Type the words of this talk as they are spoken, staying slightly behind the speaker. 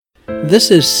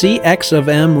This is CX of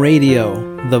M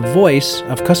Radio, the voice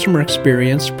of customer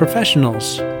experience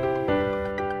professionals.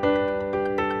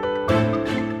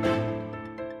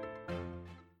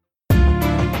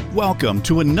 Welcome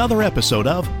to another episode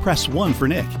of Press 1 for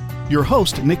Nick. Your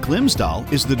host, Nick Glimsdahl,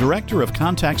 is the Director of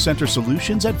Contact Center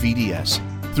Solutions at VDS.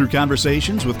 Through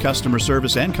conversations with customer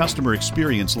service and customer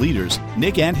experience leaders,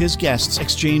 Nick and his guests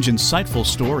exchange insightful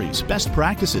stories, best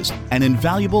practices, and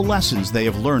invaluable lessons they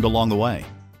have learned along the way.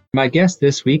 My guest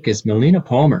this week is Melina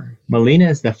Palmer. Melina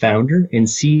is the founder and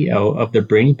CEO of The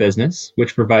Brainy Business,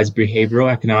 which provides behavioral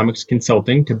economics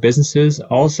consulting to businesses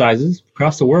all sizes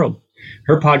across the world.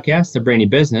 Her podcast, The Brainy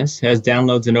Business, has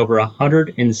downloads in over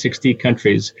 160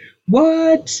 countries.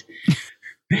 What?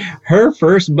 Her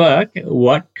first book,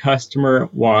 What Customer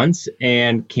Wants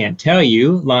and Can't Tell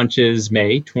You, launches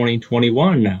May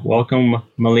 2021. Welcome,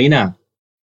 Melina.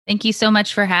 Thank you so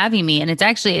much for having me. And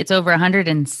it's over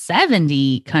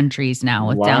 170 countries now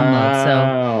with downloads.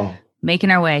 So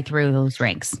making our way through those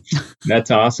ranks.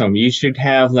 That's awesome. You should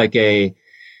have like a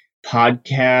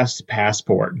podcast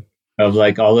passport of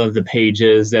like all of the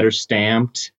pages that are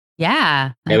stamped.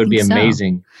 Yeah. That would be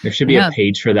amazing. So. There should be a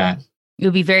page for that. It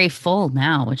would be very full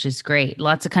now, which is great.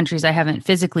 Lots of countries I haven't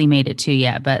physically made it to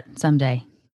yet, but someday.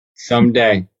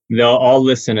 Someday. They'll all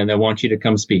listen and they'll want you to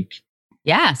come speak.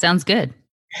 Yeah, sounds good.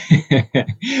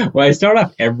 Well, I start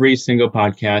off every single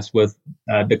podcast with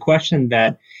the question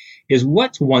that is,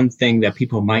 what's one thing that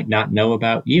people might not know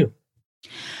about you?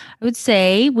 I would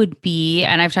say would be,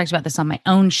 and I've talked about this on my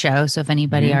own show, so if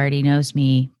anybody already knows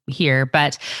me here,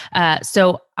 but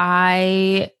so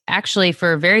I actually,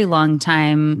 for a very long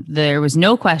time, there was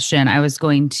no question I was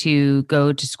going to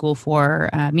go to school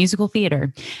for musical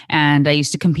theater. And I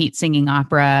used to compete singing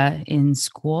opera in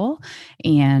school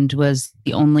and was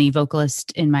the only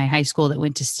vocalist in my high school that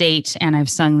went to state. And I've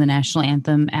sung the national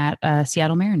anthem at a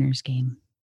Seattle Mariners game.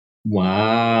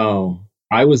 Wow.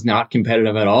 I was not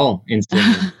competitive at all in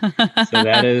singing. So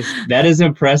that is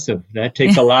impressive. That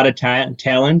takes a lot of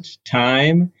talent,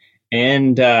 time,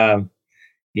 and I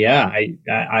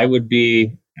would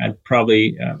be, I'd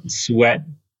probably sweat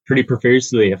pretty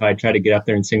profusely if I tried to get up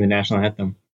there and sing the national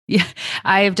anthem. Yeah,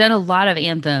 I have done a lot of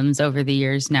anthems over the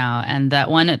years now, and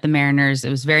that one at the Mariners, it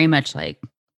was very much like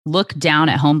look down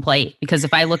at home plate, because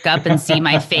if I look up and see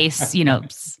my face,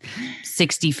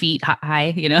 60 feet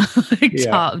high,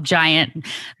 tall, giant,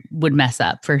 would mess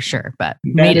up for sure. But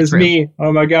that is me.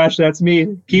 Oh my gosh, that's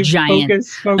me. Keep giant.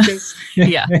 Focus.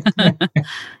 Yeah.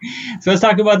 So let's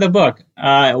talk about the book,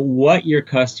 What Your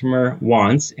Customer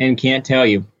Wants and Can't Tell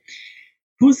You.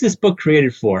 Who's this book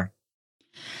created for?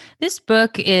 This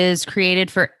book is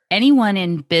created for anyone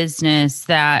in business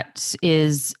that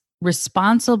is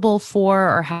responsible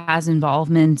for or has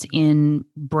involvement in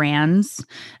brands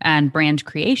and brand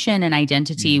creation and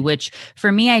identity, which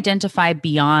for me identify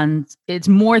beyond, it's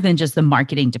more than just the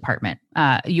marketing department.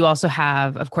 You also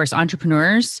have, of course,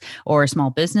 entrepreneurs or small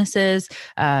businesses.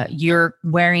 You're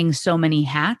wearing so many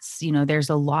hats. There's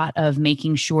a lot of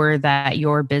making sure that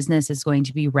your business is going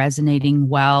to be resonating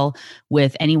well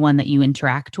with anyone that you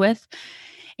interact with.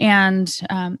 And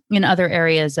in other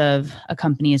areas of a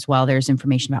company as well, there's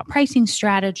information about pricing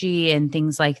strategy and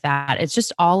things like that. It's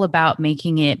just all about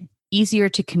making it easier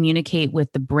to communicate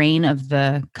with the brain of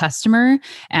the customer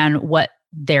and what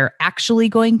they're actually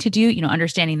going to do,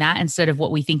 understanding that instead of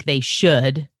what we think they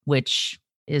should, which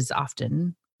is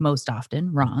most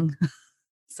often wrong.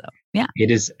 So, yeah. It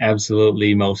is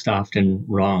absolutely most often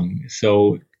wrong.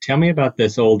 So tell me about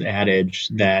this old adage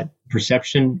that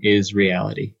perception is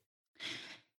reality.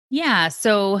 Yeah.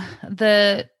 So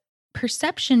the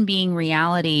perception being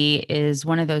reality is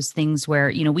one of those things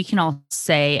where, we can all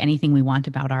say anything we want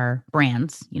about our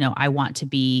brands. I want to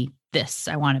be this,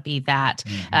 I want to be that.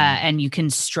 And you can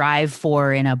strive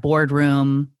for in a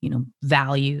boardroom,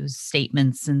 values,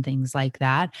 statements and things like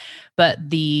that. But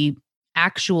the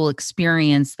actual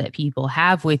experience that people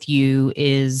have with you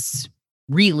is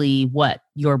really what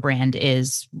your brand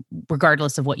is,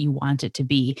 regardless of what you want it to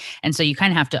be. And so you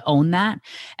kind of have to own that.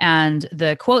 And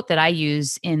the quote that I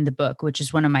use in the book, which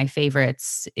is one of my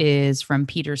favorites, is from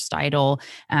Peter Steidl.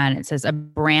 And it says, "A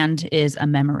brand is a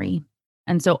memory."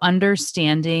 And so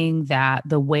understanding that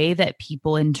the way that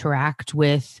people interact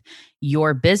with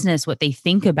your business, what they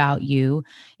think about you,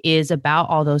 is about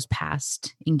all those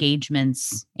past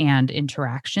engagements and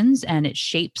interactions, and it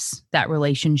shapes that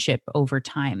relationship over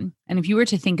time. And if you were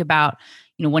to think about,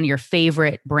 one of your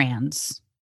favorite brands,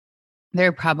 there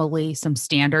are probably some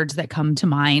standards that come to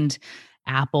mind: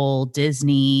 Apple,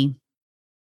 Disney,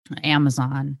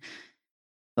 Amazon.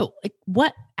 But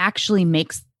what actually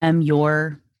makes them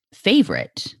your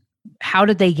favorite? how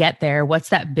did they get there? What's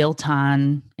that built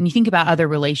on? And you think about other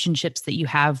relationships that you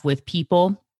have with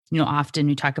people. Often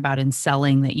we talk about in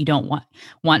selling that you don't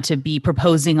want to be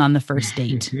proposing on the first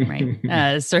date,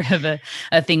 right? Sort of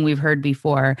a thing we've heard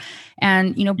before.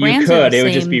 And, brands you are could, the it same.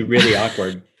 would just be really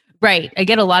awkward. Right. I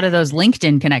get a lot of those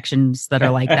LinkedIn connections that are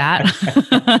like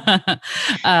that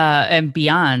and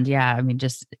beyond. Yeah. I mean,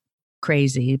 just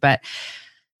crazy. But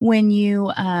when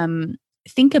you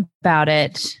think about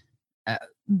it,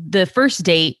 the first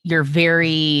date, you're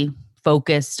very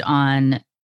focused on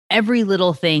every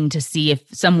little thing to see if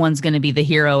someone's going to be the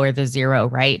hero or the zero,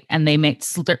 right? And they make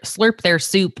slurp their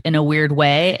soup in a weird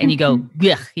way and you go,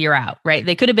 yeah, you're out, right?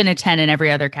 They could have been a 10 in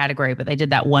every other category, but they did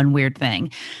that one weird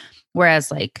thing.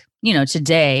 Whereas like,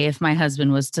 today, if my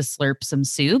husband was to slurp some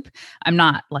soup, I'm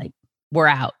not like, we're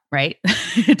out, right?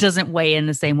 It doesn't weigh in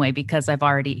the same way because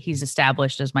he's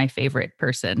established as my favorite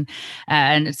person.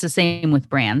 And it's the same with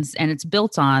brands, and it's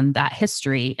built on that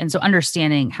history. And so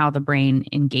understanding how the brain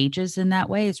engages in that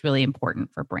way is really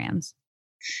important for brands.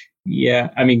 Yeah.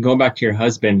 I mean, going back to your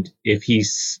husband, if he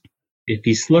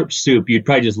slurps soup, you'd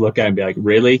probably just look at him and be like,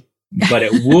 really?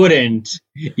 But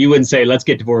you wouldn't say, let's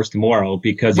get divorced tomorrow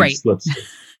because he slurps soup.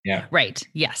 Yeah. Right.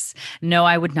 Yes. No,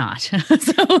 I would not.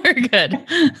 So we're good.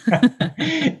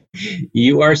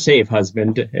 You are safe,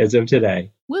 husband, as of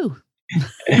today. Woo.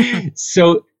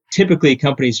 So typically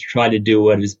companies try to do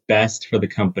what is best for the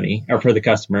company or for the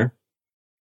customer.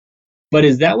 But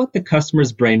is that what the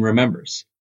customer's brain remembers?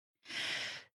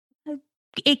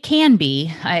 It can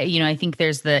be. I think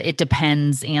there's the it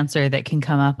depends answer that can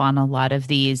come up on a lot of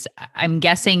these. I'm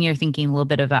guessing you're thinking a little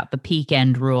bit about the peak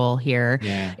end rule here,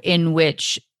 in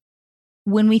which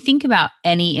when we think about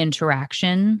any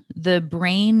interaction, the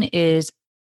brain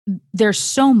there's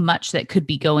so much that could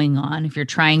be going on if you're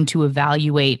trying to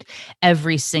evaluate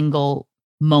every single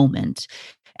moment.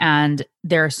 And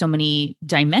there are so many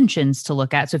dimensions to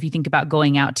look at. So if you think about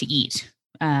going out to eat,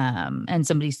 and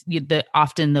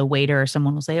often the waiter or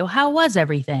someone will say, "Oh, how was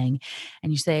everything?"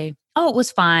 And you say, "Oh, it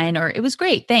was fine," or "It was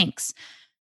great, thanks."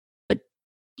 But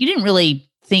you didn't really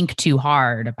think too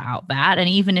hard about that. And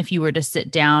even if you were to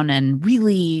sit down and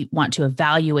really want to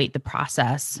evaluate the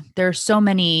process, there are so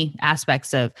many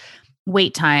aspects of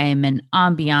wait time and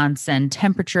ambiance and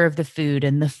temperature of the food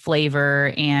and the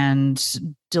flavor and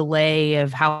delay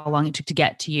of how long it took to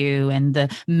get to you and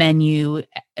the menu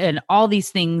and all these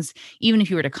things, even if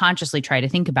you were to consciously try to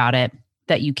think about it,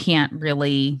 that you can't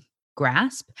really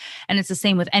grasp. And it's the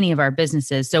same with any of our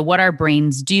businesses. So what our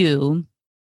brains do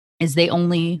is they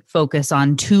only focus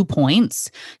on 2 points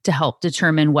to help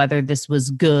determine whether this was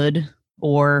good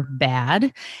or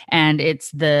bad. And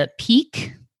it's the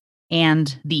peak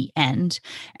and the end.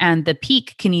 And the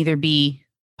peak can either be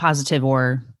positive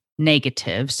or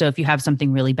negative. So if you have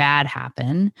something really bad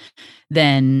happen,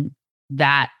 then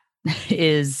that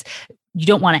is, you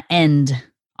don't want to end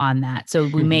on that. So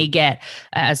we may get,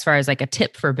 as far as like a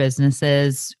tip for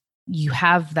businesses, you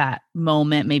have that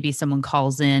moment, maybe someone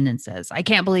calls in and says, "I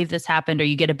can't believe this happened," or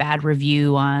you get a bad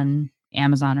review on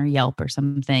Amazon or Yelp or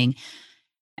something.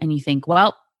 And you think,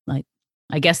 well, like,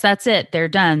 I guess that's it. They're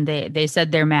done. They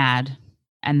said they're mad.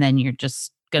 And then you're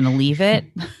just going to leave it.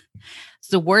 It's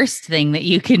the worst thing that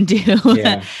you can do.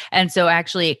 Yeah. And so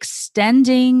actually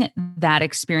extending that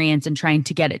experience and trying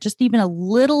to get it just even a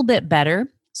little bit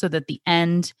better so that the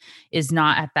end is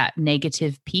not at that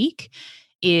negative peak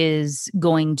is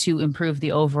going to improve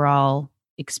the overall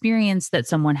experience that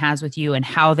someone has with you and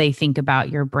how they think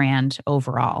about your brand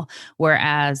overall.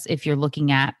 Whereas if you're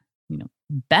looking at,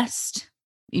 best,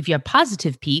 if you have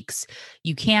positive peaks,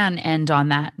 you can end on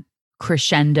that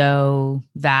crescendo,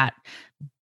 that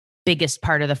biggest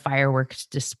part of the fireworks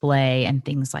display and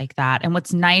things like that. And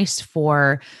what's nice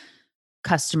for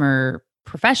customer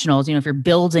professionals, if you're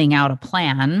building out a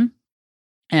plan,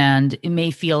 and it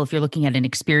may feel, if you're looking at an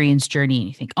experience journey and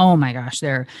you think, oh my gosh,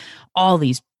 there are all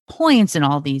these points and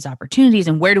all these opportunities,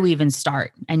 and where do we even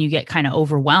start? And you get kind of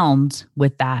overwhelmed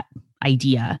with that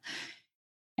idea.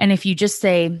 And if you just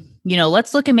say,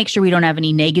 let's look and make sure we don't have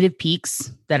any negative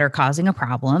peaks that are causing a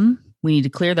problem. We need to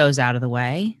clear those out of the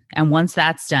way. And once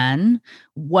that's done,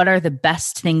 what are the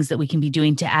best things that we can be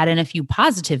doing to add in a few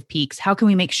positive peaks? How can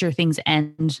we make sure things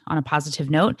end on a positive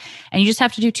note? And you just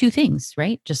have to do 2 things,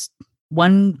 right? Just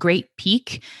one great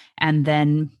peak, and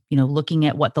then, looking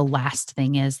at what the last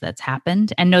thing is that's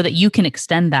happened, and know that you can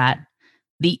extend that.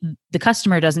 The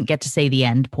customer doesn't get to say the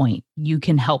end point. You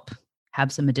can help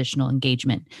have some additional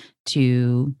engagement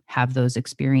to have those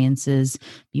experiences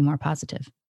be more positive.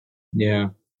 Yeah.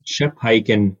 Shep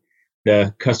Hyken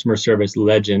the customer service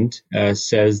legend,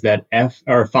 says that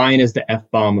fine is the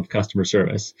F-bomb of customer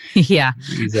service. Yeah.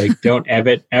 He's like, don't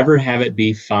ever have it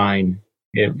be fine.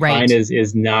 Right. Fine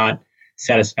is not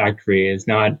satisfactory, is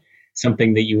not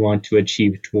something that you want to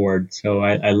achieve toward. So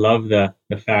I love the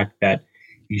fact that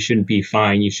you shouldn't be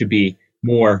fine. You should be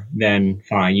more than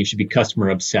fine. You should be customer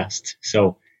obsessed.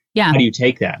 So yeah. How do you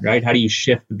take that, right? How do you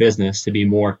shift the business to be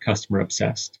more customer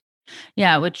obsessed?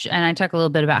 Yeah, and I talk a little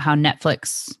bit about how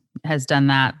Netflix has done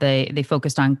that. They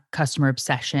focused on customer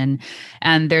obsession.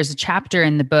 And there's a chapter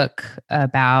in the book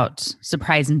about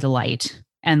surprise and delight,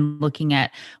 and looking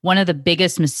at one of the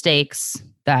biggest mistakes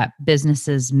that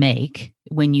businesses make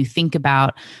when you think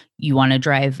about you want to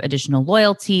drive additional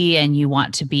loyalty and you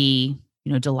want to be,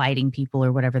 delighting people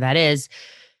or whatever that is.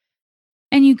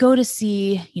 And you go to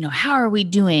see, how are we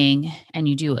doing? And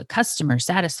you do a customer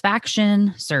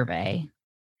satisfaction survey.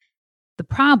 The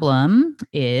problem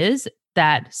is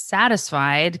that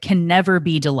satisfied can never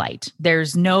be delight.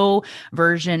 There's no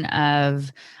version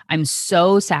of I'm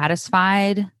so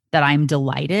satisfied that I'm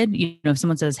delighted. If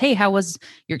someone says, "Hey, how was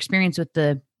your experience with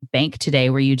the bank today?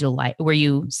 Were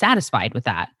you satisfied with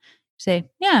that?" Say,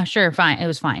 "Yeah, sure, fine. It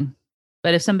was fine."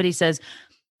 But if somebody says,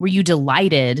 "Were you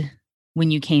delighted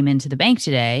when you came into the bank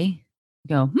today?"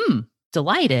 You go,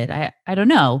 delighted. I don't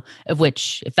know. Of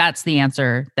which, if that's the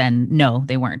answer, then no,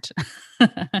 they weren't.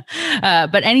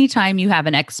 But anytime you have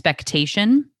an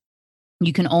expectation,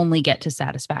 you can only get to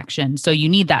satisfaction. So you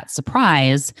need that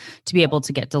surprise to be able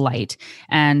to get delight.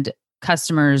 And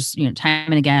customers, time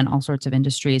and again, all sorts of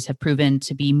industries have proven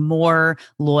to be more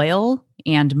loyal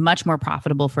and much more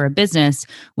profitable for a business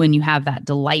when you have that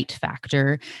delight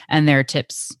factor. And there are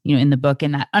tips, in the book,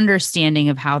 and that understanding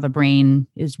of how the brain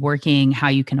is working, how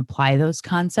you can apply those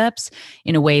concepts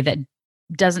in a way that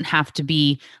doesn't have to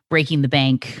be breaking the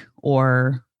bank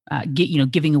or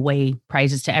giving away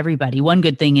prizes to everybody. One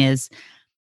good thing is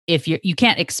if you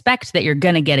can't expect that you're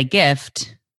going to get a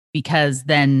gift, because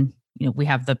then we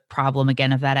have the problem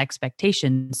again of that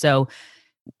expectation. So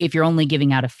if you're only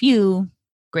giving out a few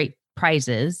great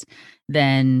prizes,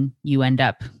 then you end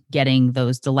up getting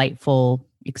those delightful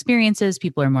experiences.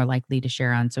 People are more likely to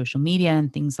share on social media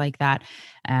and things like that.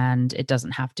 And it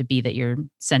doesn't have to be that you're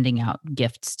sending out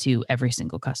gifts to every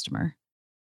single customer.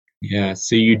 Yeah.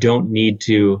 So you don't need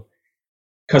to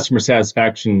customer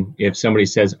satisfaction. If somebody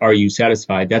says, "Are you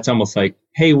satisfied?" That's almost like,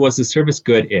 "Hey, was the service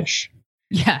good-ish?"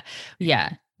 Yeah.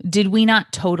 Yeah. Did we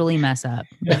not totally mess up?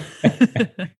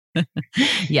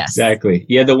 Yes. Exactly.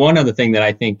 Yeah. The one other thing that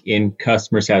I think in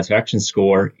customer satisfaction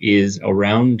score is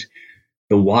around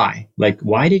the why. Like,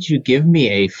 why did you give me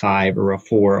a 5 or a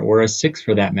 4 or a 6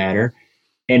 for that matter?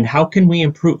 And how can we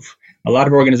improve? A lot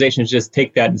of organizations just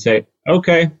take that and say,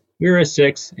 "Okay, we were a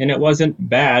 6 and it wasn't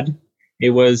bad.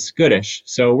 It was goodish.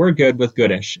 So we're good with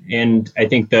goodish." And I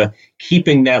think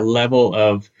keeping that level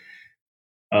of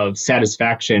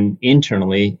satisfaction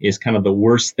internally is kind of the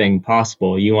worst thing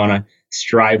possible. You want to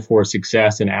strive for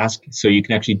success and ask so you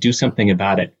can actually do something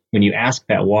about it. When you ask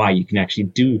that why, you can actually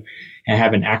do and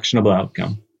have an actionable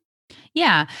outcome.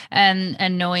 Yeah.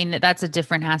 And knowing that that's a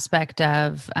different aspect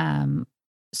of,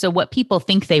 so what people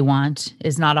think they want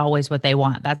is not always what they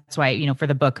want. That's why, for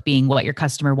the book being what your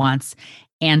customer wants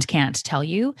and can't tell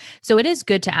you. So it is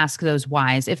good to ask those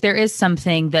whys. If there is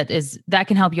something that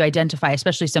can help you identify,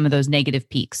 especially some of those negative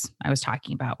peaks I was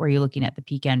talking about, where you're looking at the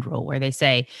peak end rule, where they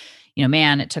say,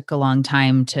 "Man, it took a long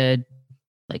time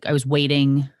I was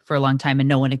waiting for a long time and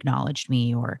no one acknowledged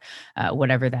me," or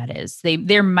whatever that is.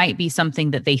 There might be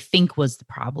something that they think was the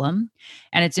problem.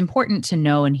 And it's important to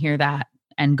know and hear that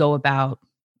and go about,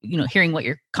 hearing what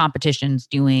your competition's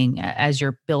doing as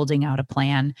you're building out a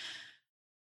plan.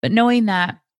 But knowing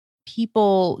that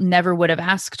people never would have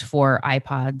asked for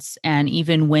iPods. And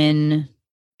even when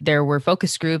there were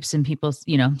focus groups and people,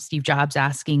 Steve Jobs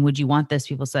asking, "Would you want this?"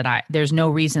 People said, "There's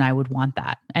no reason I would want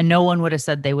that." And no one would have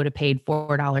said they would have paid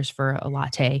 $4 for a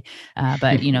latte.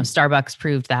 But, Starbucks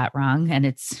proved that wrong. And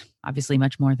it's obviously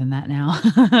much more than that now,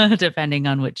 depending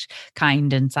on which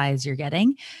kind and size you're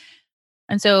getting.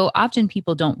 And so often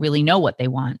people don't really know what they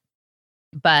want,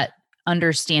 but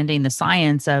understanding the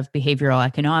science of behavioral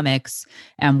economics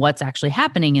and what's actually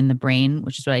happening in the brain,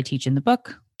 which is what I teach in the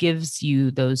book, gives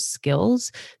you those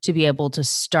skills to be able to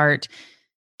start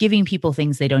giving people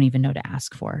things they don't even know to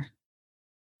ask for.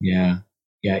 Yeah.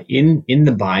 Yeah. In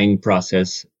the buying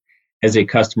process, as a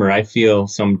customer, I feel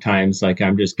sometimes like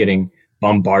I'm just getting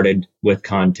bombarded with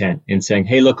content and saying,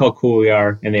 "Hey, look how cool we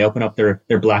are." And they open up their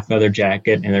black leather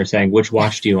jacket and they're saying, "Which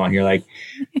watch do you want?" You're like,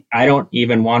 "I don't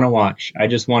even want a watch. I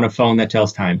just want a phone that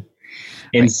tells time."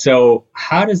 And so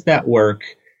how does that work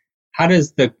how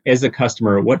does as a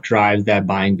customer, what drives that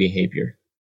buying behavior?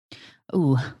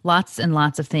 Ooh, lots and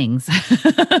lots of things.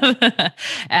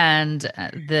 And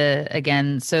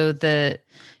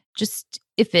just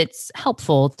if it's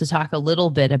helpful to talk a little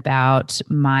bit about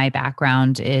my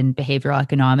background in behavioral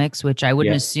economics, which I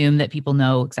wouldn't Yes, assume that people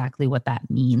know exactly what that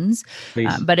means,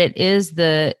 please. but it is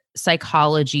the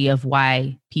psychology of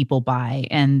why people buy.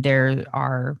 And there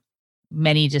are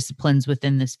many disciplines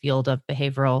within this field of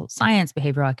behavioral science,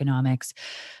 behavioral economics.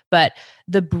 But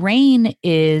the brain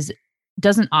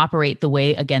doesn't operate the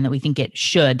way, again, that we think it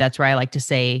should. That's where I like to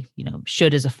say,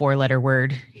 should is a 4-letter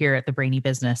word here at the Brainy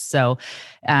Business. So,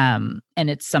 and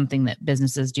it's something that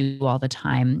businesses do all the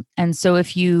time. And so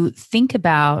if you think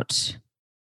about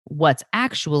what's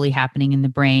actually happening in the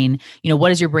brain, what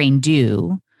does your brain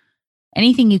do?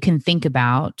 Anything you can think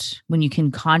about when you can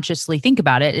consciously think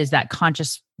about it is that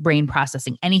conscious brain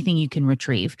processing, anything you can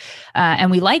retrieve.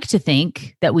 And we like to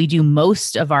think that we do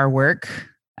most of our work,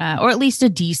 or at least a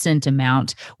decent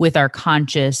amount, with our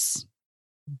conscious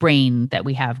brain that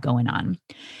we have going on.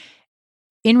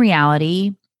 In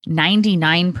reality,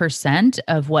 99%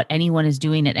 of what anyone is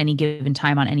doing at any given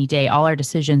time on any day, all our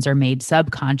decisions are made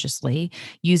subconsciously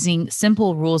using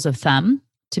simple rules of thumb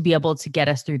to be able to get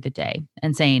us through the day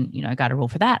and saying, I got a rule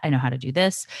for that. I know how to do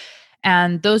this.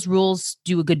 And those rules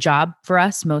do a good job for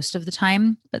us most of the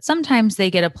time, but sometimes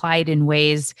they get applied in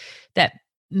ways that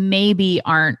maybe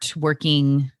aren't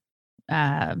working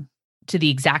to the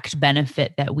exact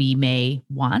benefit that we may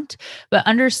want. But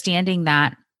understanding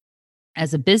that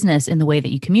as a business, in the way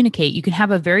that you communicate, you can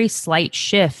have a very slight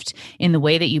shift in the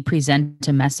way that you present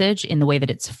a message, in the way that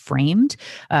it's framed,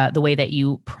 the way that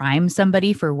you prime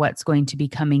somebody for what's going to be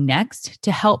coming next,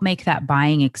 to help make that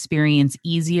buying experience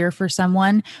easier for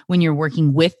someone when you're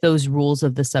working with those rules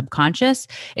of the subconscious,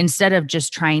 instead of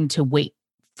just trying to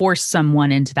force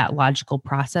someone into that logical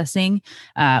processing,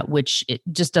 which it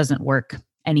just doesn't work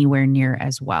anywhere near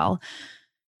as well.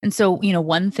 And so,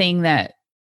 one thing that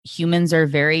humans are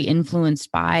very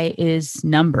influenced by is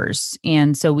numbers.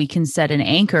 And so we can set an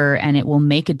anchor and it will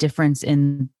make a difference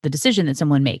in the decision that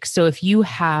someone makes. So if you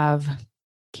have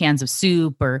cans of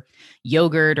soup or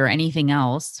yogurt or anything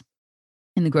else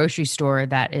in the grocery store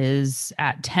that is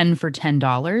at 10 for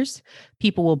 $10,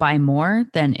 people will buy more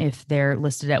than if they're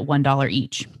listed at $1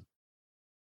 each.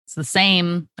 It's the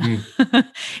same.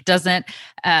 Doesn't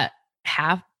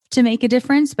have to make a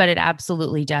difference, but it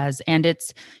absolutely does. And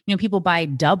it's, people buy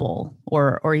double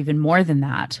or even more than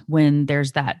that when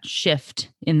there's that shift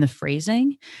in the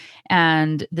phrasing.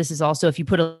 And this is also if you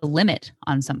put a limit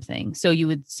on something. So you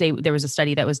would say, there was a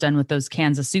study that was done with those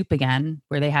cans of soup again,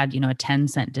 where they had, a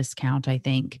 10-cent discount, I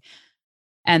think.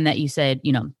 And that you said,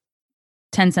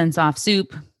 10 cents off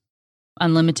soup,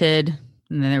 unlimited.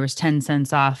 And then there was 10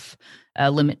 cents off,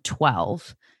 limit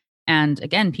 12. And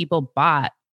again, people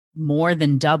bought more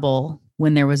than double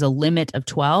when there was a limit of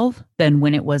 12 than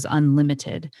when it was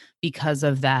unlimited, because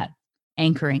of that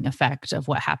anchoring effect of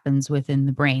what happens within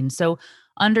the brain. So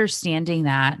understanding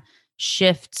that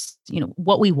shifts,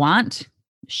 what we want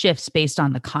shifts based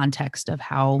on the context of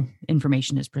how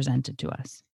information is presented to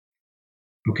us.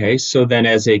 Okay, so then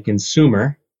as a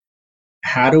consumer,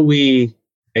 how do we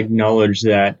acknowledge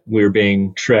that we're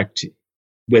being tricked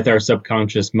with our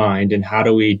subconscious mind, and how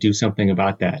do we do something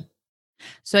about that?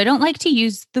 So I don't like to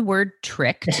use the word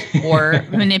tricked or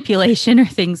manipulation or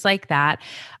things like that.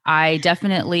 I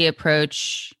definitely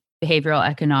approach behavioral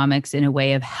economics in a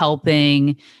way of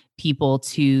helping people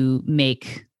to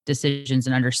make decisions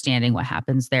and understanding what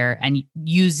happens there, and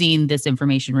using this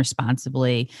information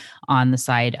responsibly on the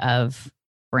side of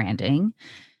branding.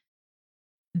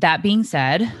 That being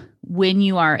said, when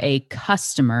you are a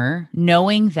customer,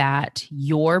 knowing that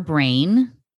your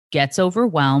brain gets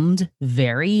overwhelmed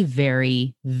very,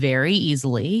 very, very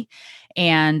easily,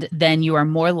 and then you are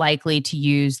more likely to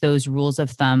use those rules of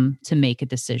thumb to make a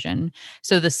decision.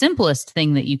 So the simplest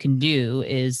thing that you can do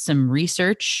is some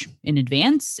research in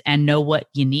advance and know what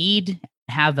you need,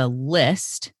 have a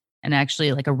list, and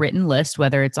actually like a written list,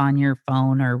 whether it's on your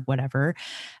phone or whatever,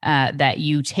 that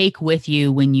you take with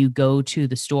you when you go to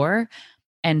the store,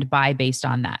 and buy based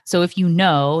on that. So if you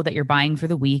know that you're buying for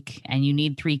the week and you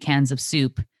need 3 cans of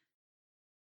soup,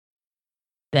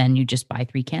 then you just buy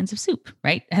 3 cans of soup,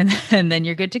 right? And then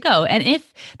you're good to go. And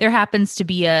if there happens to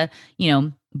be a,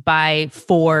 buy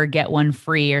 4, get 1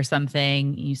 free or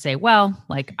something, you say, well,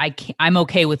 like I'm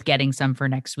okay with getting some for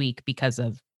next week because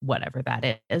of whatever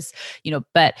that is,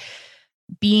 but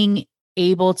being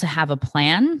able to have a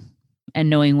plan and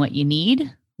knowing what you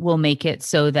need will make it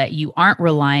so that you aren't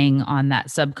relying on that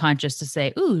subconscious to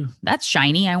say, ooh, that's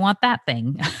shiny, I want that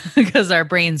thing, because our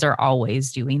brains are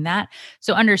always doing that.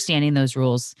 So understanding those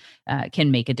rules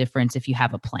can make a difference if you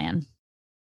have a plan.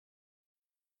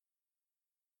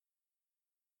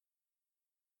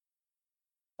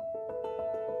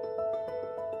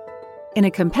 In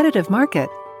a competitive market,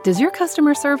 does your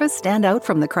customer service stand out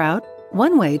from the crowd?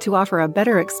 One way to offer a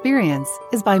better experience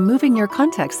is by moving your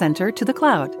contact center to the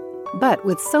cloud. But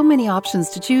with so many options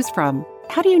to choose from,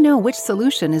 how do you know which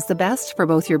solution is the best for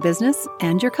both your business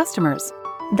and your customers?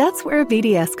 That's where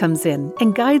VDS comes in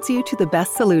and guides you to the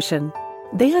best solution.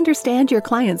 They understand your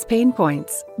clients' pain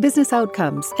points, business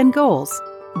outcomes, and goals.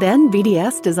 Then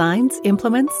VDS designs,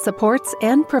 implements, supports,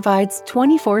 and provides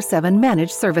 24/7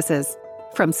 managed services.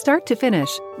 From start to finish,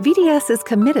 VDS is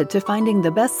committed to finding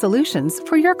the best solutions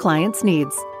for your clients'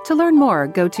 needs. To learn more,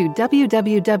 go to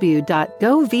www.govds.com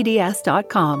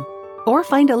or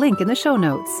find a link in the show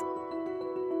notes.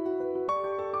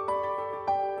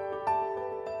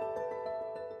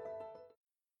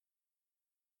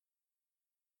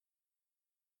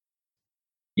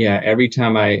 Yeah, every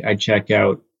time I check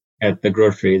out at the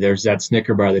grocery, there's that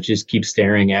Snicker bar that just keeps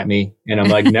staring at me. And I'm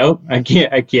like, nope, I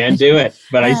can't do it.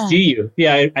 But I see you.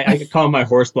 Yeah, I call them my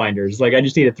horse blinders. Like, I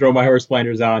just need to throw my horse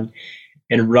blinders on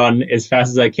and run as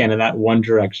fast as I can in that one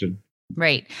direction.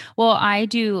 Right. Well, I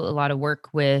do a lot of work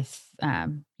with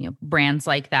brands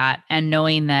like that, and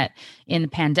knowing that in the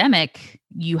pandemic,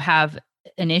 you have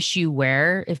an issue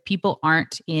where if people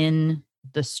aren't in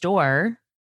the store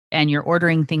and you're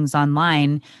ordering things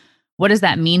online, what does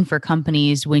that mean for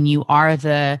companies when you are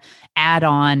the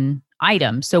add-on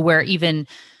item? So where even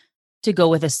to go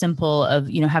with a simple of,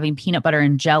 having peanut butter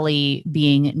and jelly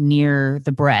being near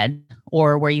the bread,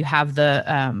 or where you have the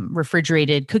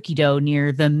refrigerated cookie dough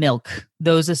near the milk,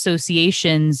 those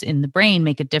associations in the brain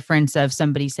make a difference of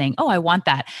somebody saying, oh, I want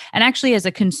that. And actually, as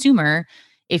a consumer,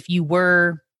 if you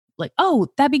were like, oh,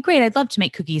 that'd be great, I'd love to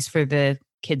make cookies for the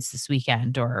kids this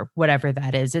weekend or whatever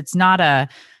that is, it's not a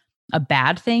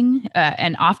bad thing.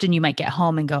 And often you might get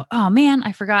home and go, oh man,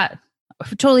 I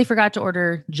totally forgot to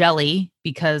order jelly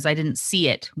because I didn't see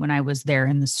it when I was there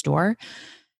in the store.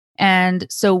 And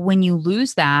so when you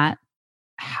lose that,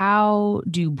 how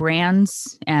do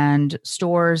brands and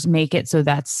stores make it so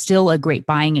that's still a great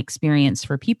buying experience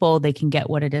for people? They can get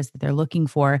what it is that they're looking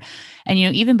for. And,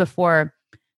 even before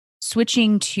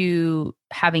switching to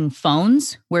having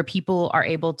phones where people are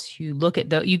able to look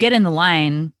at you get in the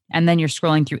line and then you're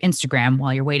scrolling through Instagram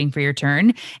while you're waiting for your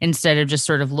turn, instead of just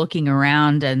sort of looking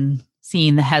around and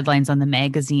seeing the headlines on the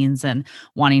magazines and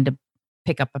wanting to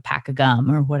pick up a pack of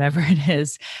gum or whatever it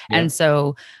is. Yeah. And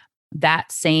so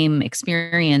that same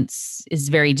experience is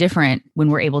very different when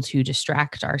we're able to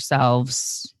distract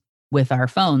ourselves with our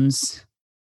phones,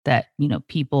 that,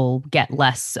 people get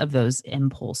less of those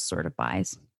impulse sort of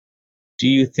buys. Do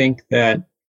you think that,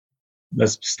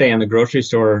 let's stay on the grocery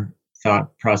store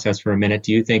thought process for a minute.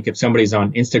 Do you think if somebody's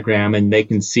on Instagram and they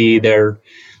can see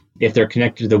if they're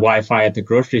connected to the Wi-Fi at the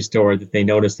grocery store, that they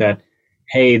notice that,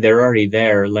 hey, they're already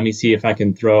there. Let me see if I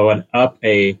can throw up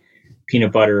a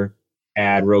peanut butter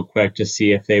ad real quick to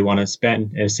see if they want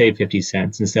to save 50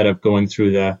 cents instead of going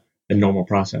through the normal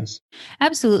process.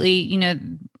 Absolutely.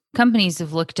 Companies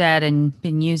have looked at and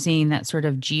been using that sort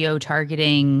of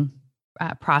geo-targeting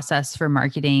process for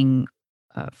marketing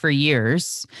for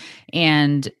years.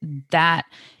 And that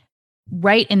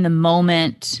right in the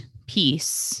moment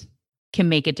piece can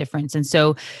make a difference. And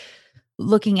so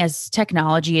looking as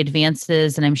technology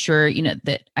advances, and I'm sure,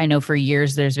 that I know for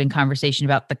years there's been conversation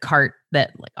about the cart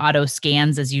that like auto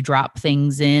scans as you drop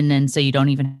things in. And so you don't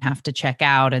even have to check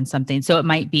out and something. So it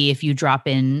might be if you drop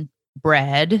in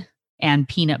bread and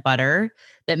peanut butter,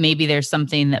 that maybe there's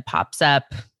something that pops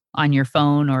up on your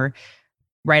phone or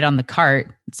right on the cart.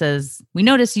 It says, we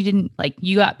noticed you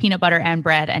got peanut butter and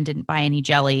bread and didn't buy any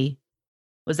jelly.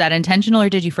 Was that intentional or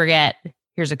did you forget?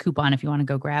 Here's a coupon if you want to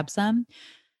go grab some.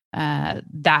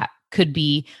 That could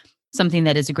be something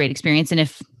that is a great experience. And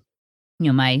if,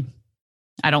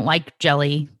 I don't like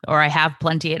jelly or I have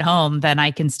plenty at home, then I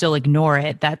can still ignore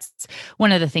it. That's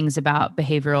one of the things about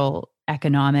behavioral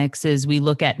economics is we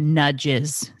look at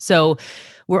nudges. So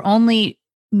we're only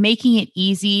making it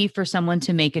easy for someone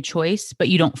to make a choice, but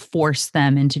you don't force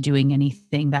them into doing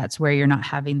anything. That's where you're not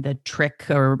having the trick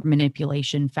or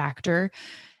manipulation factor.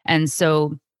 And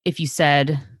so if you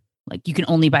said, like, you can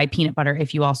only buy peanut butter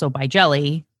if you also buy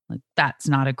jelly, like, that's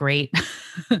not a great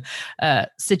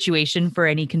situation for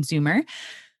any consumer.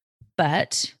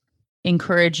 But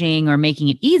encouraging or making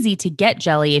it easy to get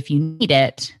jelly if you need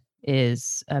it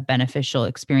is a beneficial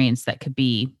experience that could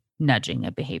be nudging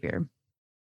a behavior.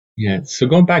 Yeah. So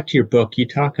going back to your book, you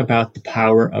talk about the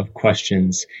power of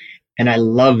questions. And I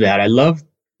love that. I love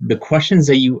the questions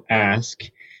that you ask,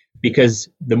 because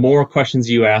the more questions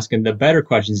you ask and the better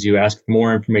questions you ask, the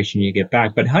more information you get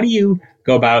back. But how do you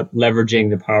go about leveraging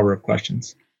the power of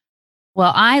questions?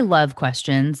 Well, I love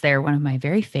questions. They're one of my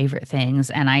very favorite things.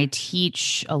 And I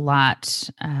teach a lot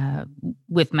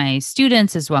with my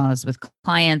students as well as with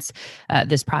clients,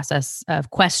 this process of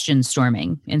question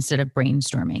storming instead of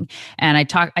brainstorming. And I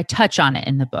touch on it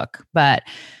in the book. But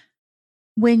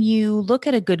when you look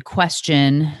at a good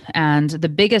question, and the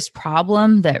biggest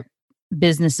problem that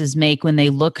businesses make when they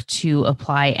look to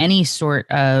apply any sort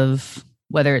of,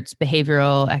 whether it's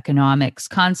behavioral economics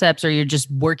concepts or you're just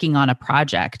working on a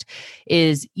project,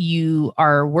 is you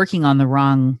are working on the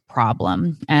wrong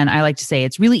problem. And I like to say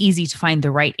it's really easy to find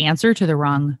the right answer to the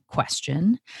wrong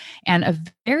question. And a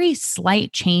very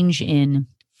slight change in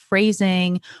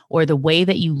phrasing or the way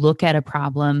that you look at a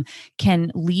problem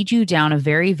can lead you down a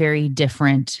very, very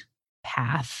different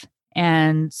path.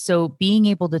 And so being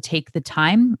able to take the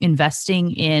time,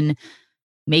 investing in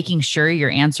making sure you're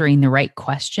answering the right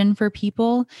question for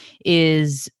people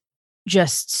is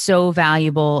just so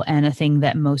valuable and a thing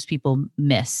that most people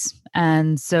miss.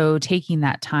 And so taking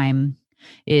that time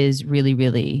is really,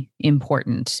 really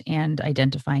important, and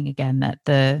identifying again that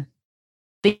the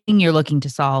thing you're looking to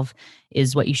solve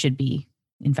is what you should be,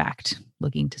 in fact,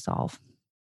 looking to solve.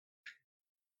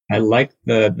 I like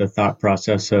the thought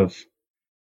process of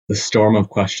the storm of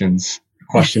questions.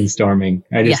 Question storming.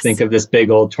 I just think of this big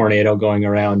old tornado going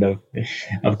around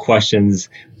of questions.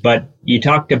 But you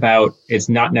talked about it's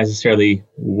not necessarily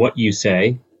what you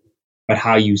say, but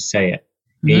how you say it.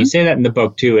 Mm-hmm. And you say that in the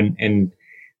book too, and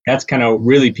that's kind of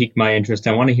really piqued my interest.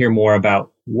 I want to hear more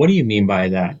about, what do you mean by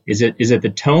that? Is it the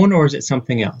tone, or is it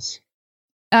something else?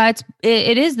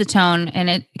 It is the tone, and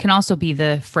it can also be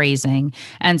the phrasing.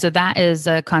 And so that is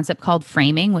a concept called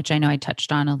framing, which I know I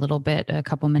touched on a little bit a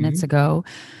couple minutes ago.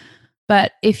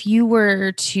 But if you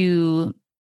were to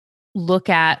look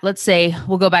at, let's say,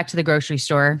 we'll go back to the grocery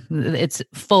store. It's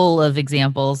full of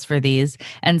examples for these,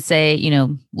 and say,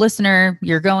 listener,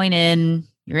 you're going in,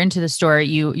 you're into the store,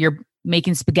 you're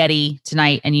making spaghetti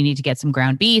tonight and you need to get some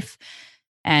ground beef.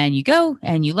 And you go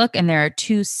and you look, and there are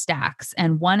two stacks,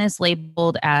 and one is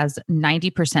labeled as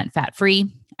 90% fat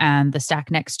free, and the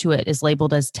stack next to it is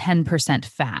labeled as 10%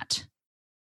 fat.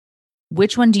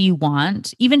 Which one do you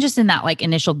want? Even just in that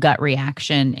initial gut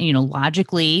reaction,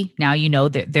 logically, now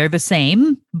that they're the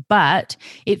same, but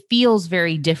it feels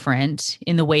very different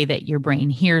in the way that your brain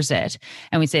hears it.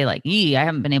 And we say I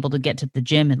haven't been able to get to the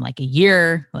gym in a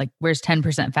year. Where's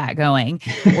 10% fat going?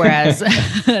 Whereas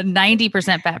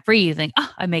 90% fat free, you think,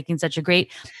 I'm making such a great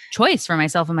choice for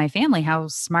myself and my family. How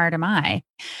smart am I?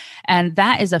 And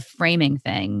that is a framing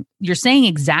thing. You're saying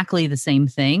exactly the same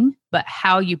thing, but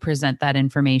how you present that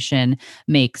information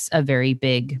makes a very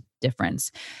big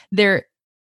difference. There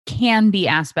can be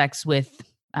aspects with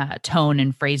tone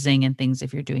and phrasing and things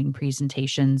if you're doing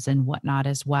presentations and whatnot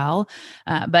as well.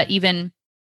 But even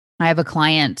I have a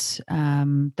client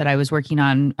that I was working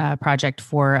on a project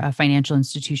for a financial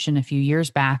institution a few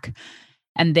years back.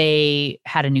 And they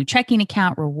had a new checking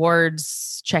account,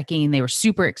 rewards checking, they were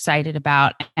super excited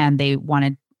about, and they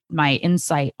wanted my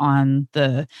insight on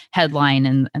the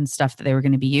headline and stuff that they were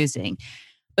going to be using.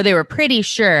 But they were pretty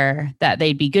sure that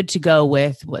they'd be good to go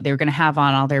with what they were going to have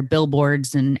on all their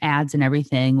billboards and ads and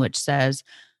everything, which says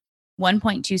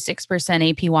 1.26%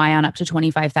 APY on up to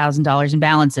 $25,000 in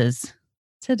balances.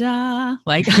 Ta-da!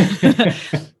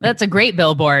 That's a great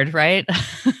billboard, right?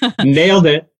 Nailed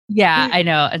it. Yeah, I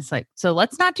know. It's so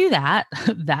let's not do that.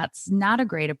 That's not a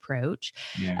great approach.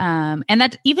 Yeah. And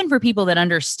that even for people that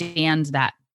understand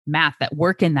that math, that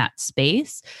work in that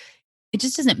space, it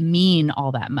just doesn't mean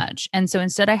all that much. And so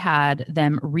instead I had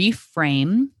them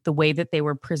reframe the way that they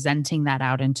were presenting that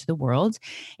out into the world,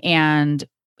 and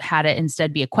had it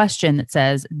instead be a question that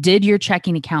says, did your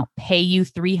checking account pay you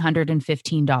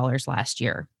 $315 last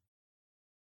year?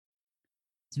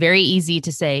 It's very easy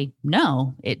to say,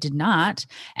 no, it did not.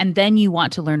 And then you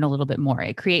want to learn a little bit more.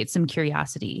 It creates some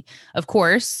curiosity. Of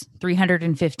course,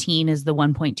 315 is the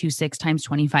 1.26 times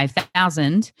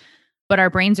 25,000, but our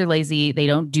brains are lazy. They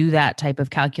don't do that type of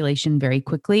calculation very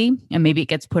quickly. And maybe it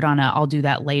gets put on I'll do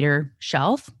that later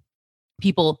shelf.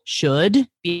 People should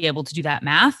be able to do that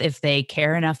math if they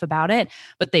care enough about it,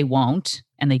 but they won't,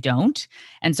 and they don't.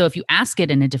 And so if you ask it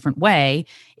in a different way,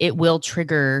 it will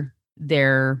trigger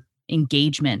their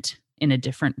engagement in a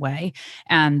different way.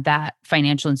 And that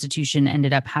financial institution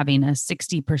ended up having a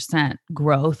 60%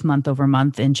 growth month over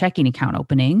month in checking account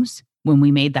openings when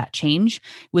we made that change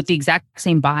with the exact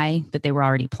same buy that they were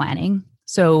already planning.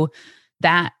 So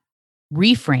that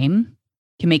reframe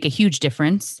can make a huge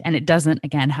difference. And it doesn't,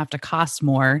 again, have to cost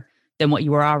more than what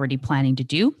you were already planning to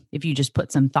do if you just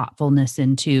put some thoughtfulness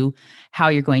into how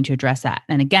you're going to address that.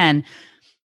 And again,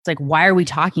 it's like, why are we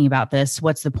talking about this?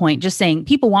 What's the point? Just saying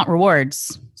people want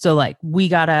rewards. So like, we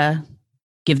gotta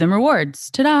give them rewards.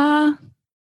 Ta-da!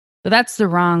 But that's the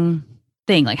wrong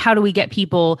thing. Like, how do we get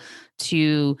people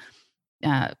to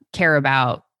care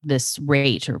about this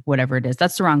rate or whatever it is?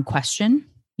 That's the wrong question.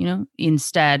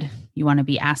 Instead, you want to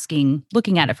be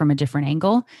looking at it from a different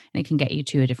angle, and it can get you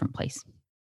to a different place.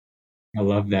 I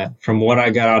love that. From what I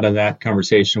got out of that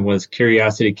conversation was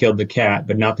curiosity killed the cat,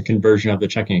 but not the conversion of the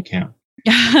checking account.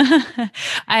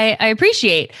 I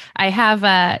appreciate. I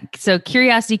have so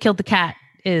curiosity killed the cat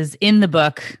is in the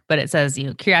book, but it says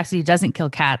curiosity doesn't kill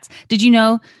cats. Did you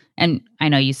know? And I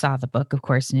know you saw the book, of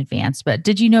course, in advance, but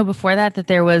did you know before that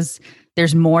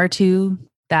there's more to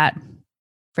that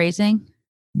phrasing?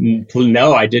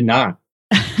 No, I did not.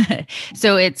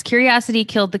 So it's curiosity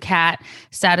killed the cat,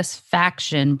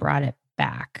 satisfaction brought it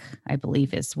back, I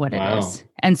believe is what it is.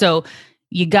 And so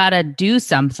you got to do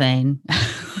something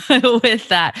with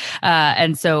that.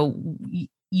 And so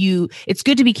it's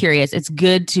good to be curious. It's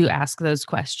good to ask those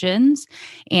questions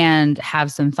and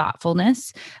have some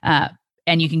thoughtfulness.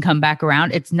 And you can come back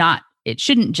around. It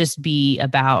shouldn't just be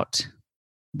about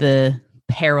the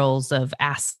perils of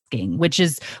asking, which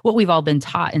is what we've all been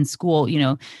taught in school.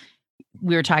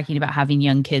 We were talking about having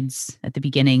young kids at the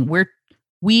beginning.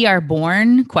 We are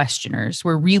born questioners.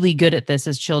 We're really good at this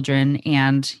as children.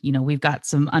 And, we've got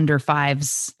some under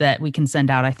fives that we can send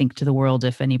out, I think, to the world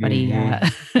if anybody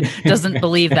doesn't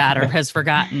believe that or has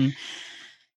forgotten.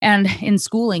 And in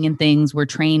schooling and things, we're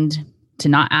trained to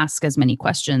not ask as many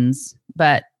questions,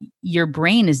 but your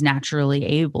brain is naturally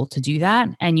able to do that.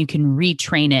 And you can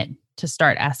retrain it to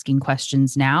start asking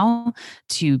questions now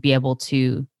to be able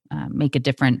to make a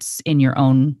difference in your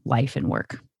own life and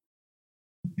work.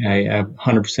 I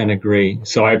 100% agree.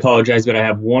 So I apologize, but I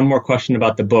have one more question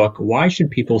about the book. Why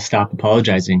should people stop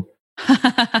apologizing?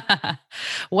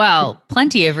 Well,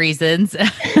 plenty of reasons.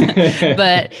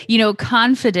 But,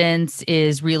 confidence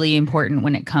is really important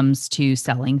when it comes to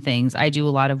selling things. I do a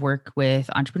lot of work with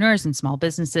entrepreneurs and small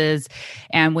businesses.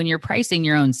 And when you're pricing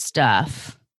your own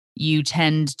stuff, you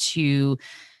tend to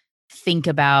think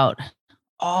about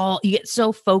you get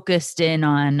so focused in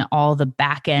on all the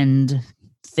back end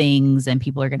things and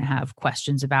people are going to have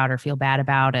questions about or feel bad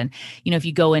about. And, if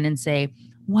you go in and say,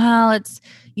 well, it's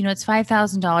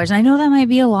 $5,000. And I know that might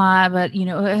be a lot, but,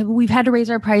 we've had to raise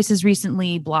our prices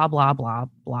recently, blah, blah, blah,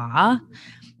 blah.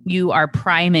 You are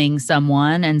priming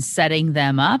someone and setting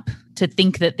them up to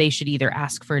think that they should either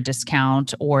ask for a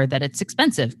discount or that it's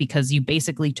expensive because you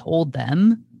basically told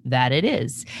them that it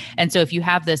is. And so if you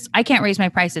have this, I can't raise my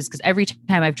prices because every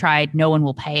time I've tried, no one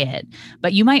will pay it.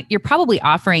 But you're probably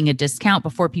offering a discount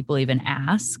before people even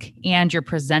ask. And you're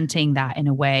presenting that in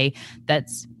a way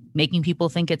that's making people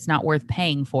think it's not worth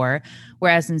paying for.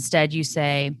 Whereas instead you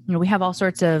say, we have all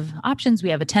sorts of options. We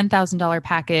have a $10,000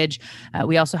 package.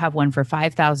 We also have one for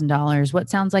 $5,000. What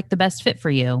sounds like the best fit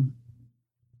for you?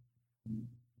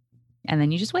 And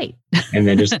then you just wait. And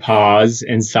then just pause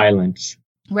in silence.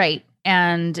 Right.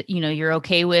 And, you're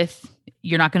okay with,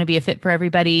 you're not going to be a fit for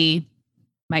everybody,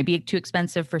 might be too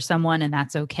expensive for someone, and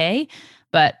that's okay.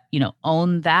 But,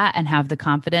 own that and have the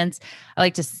confidence. I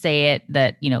like to say it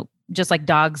that, just like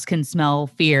dogs can smell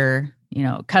fear,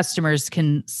 customers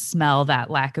can smell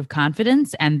that lack of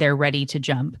confidence and they're ready to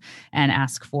jump and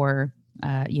ask for,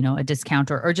 a discount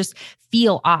or just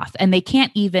feel off. And they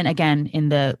can't even, again,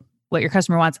 in what your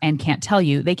customer wants and can't tell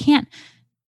you, they can't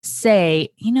say,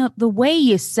 the way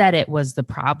you said it was the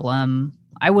problem.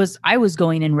 I was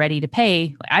going in ready to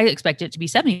pay. I expected it to be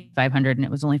 $7,500 and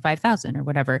it was only $5,000 or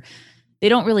whatever. They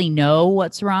don't really know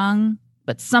what's wrong,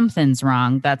 but something's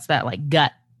wrong. That's that like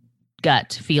gut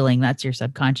feeling. That's your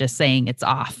subconscious saying it's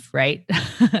off, right?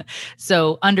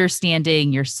 So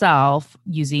understanding yourself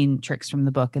using tricks from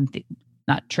the book and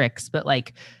not tricks, but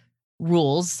like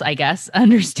rules, I guess,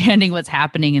 understanding what's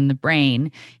happening in the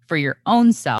brain for your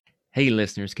own self. Hey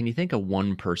listeners, can you think of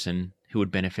one person who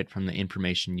would benefit from the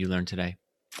information you learned today?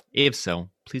 If so,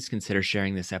 please consider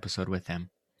sharing this episode with them.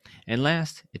 And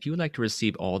last, if you would like to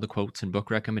receive all the quotes and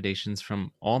book recommendations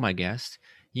from all my guests,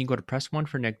 you can go to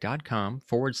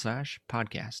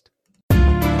pressonefornick.com/podcast.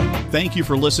 Thank you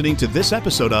for listening to this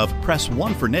episode of Press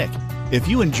One for Nick. If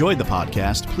you enjoyed the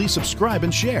podcast, please subscribe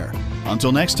and share.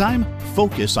 Until next time,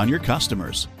 focus on your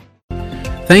customers.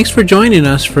 Thanks for joining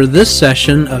us for this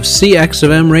session of CX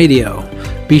of M Radio.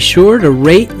 Be sure to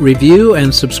rate, review,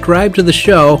 and subscribe to the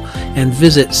show and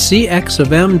visit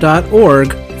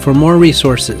cxofm.org for more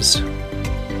resources.